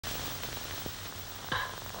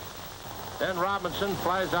Then Robinson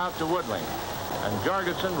flies out to Woodling, and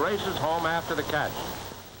Jorgensen races home after the catch.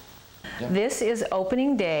 This is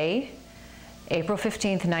opening day, April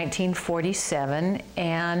 15th, 1947,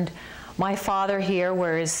 and my father here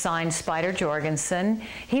wears signed Spider Jorgensen.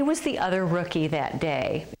 He was the other rookie that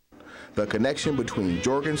day. The connection between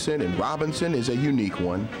Jorgensen and Robinson is a unique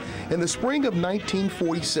one. In the spring of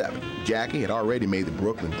 1947, Jackie had already made the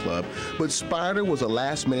Brooklyn club, but Spider was a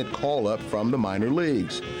last-minute call-up from the minor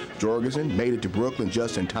leagues. Jorgensen made it to Brooklyn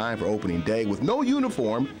just in time for opening day with no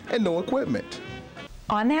uniform and no equipment.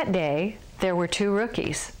 On that day, there were two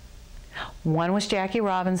rookies. One was Jackie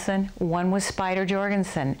Robinson, one was Spider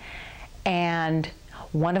Jorgensen, and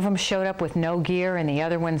one of them showed up with no gear and the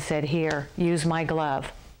other one said, "Here, use my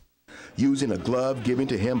glove." Using a glove given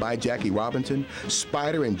to him by Jackie Robinson,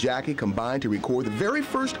 Spider and Jackie combined to record the very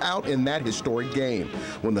first out in that historic game.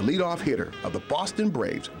 When the leadoff hitter of the Boston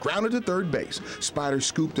Braves grounded to third base, Spider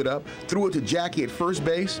scooped it up, threw it to Jackie at first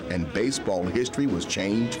base, and baseball history was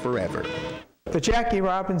changed forever. The Jackie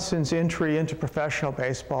Robinson's entry into professional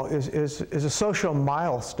baseball is a social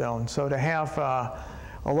milestone. So to have a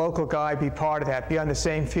local guy be part of that, be on the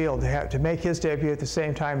same field, to make his debut at the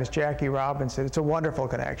same time as Jackie Robinson, it's a wonderful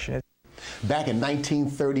connection. Back in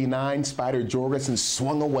 1939, Spider Jorgensen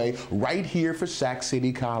swung away right here for Sac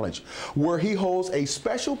City College, where he holds a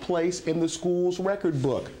special place in the school's record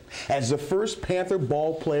book as the first Panther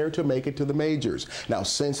ball player to make it to the majors. Now,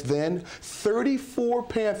 since then, 34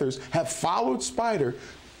 Panthers have followed Spider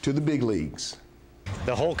to the big leagues.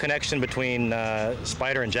 The whole connection between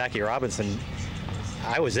Spider and Jackie Robinson,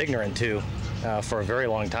 I was ignorant to for a very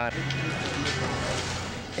long time.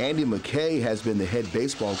 Andy McKay has been the head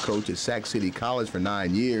baseball coach at Sac City College for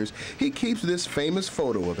 9 years. He keeps this famous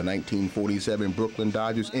photo of the 1947 Brooklyn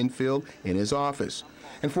Dodgers infield in his office.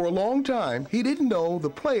 And for a long time, he didn't know the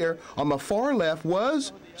player on the far left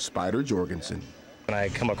was Spider Jorgensen. When I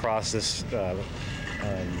come across this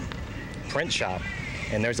print shop,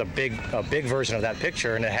 and there's a big version of that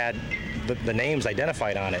picture, and it had the names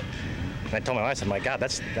identified on it. And I told my wife, I said, "My God,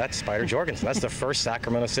 that's Spider Jorgensen. That's the first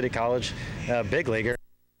Sacramento City College big leaguer."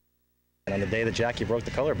 And on the day that Jackie broke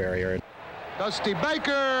the color barrier. Dusty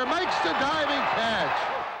Baker makes the diving catch.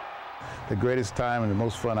 The greatest time and the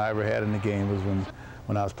most fun I ever had in the game was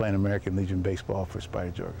when I was playing American Legion baseball for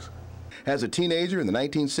Spider Jorgensen. As a teenager in the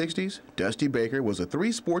 1960s, Dusty Baker was a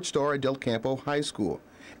three-sport star at Del Campo High School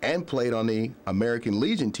and played on the American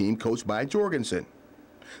Legion team coached by Jorgensen.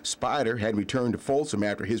 Spider had returned to Folsom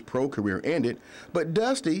after his pro career ended, but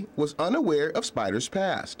Dusty was unaware of Spider's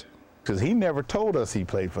past. Because he never told us he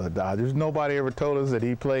played for the Dodgers. Nobody ever told us that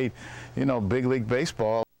he played, you know, big league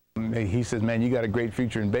baseball. He says, "Man, you got a great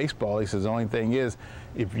future in baseball." He says, "The only thing is,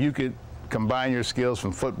 if you could combine your skills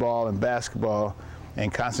from football and basketball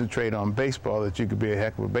and concentrate on baseball, that you could be a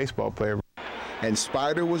heck of a baseball player." And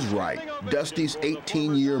Spider was right. Dusty's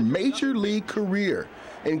 18-year major league career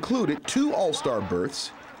included 2 All-Star berths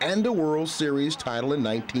and a World Series title in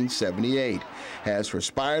 1978. As for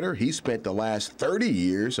Spider, he spent the last 30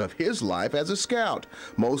 years of his life as a scout,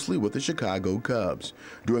 mostly with the Chicago Cubs.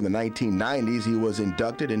 During the 1990s, he was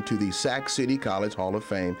inducted into the Sac City College Hall of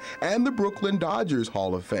Fame and the Brooklyn Dodgers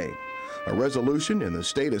Hall of Fame. A resolution in the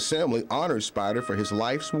State Assembly honors Spider for his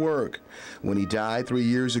life's work. When he died 3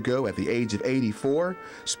 years ago at the age of 84,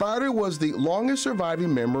 Spider was the longest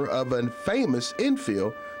surviving member of a famous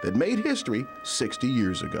infield that made history 60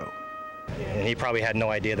 years ago. And he probably had no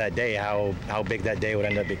idea that day how big that day would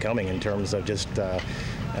end up becoming in terms of just the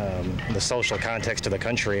social context of the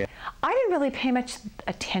country. I didn't really pay much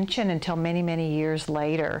attention until many, many years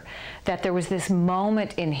later that there was this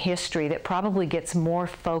moment in history that probably gets more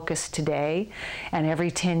focused today and every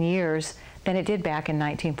 10 years than it did back in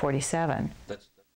 1947.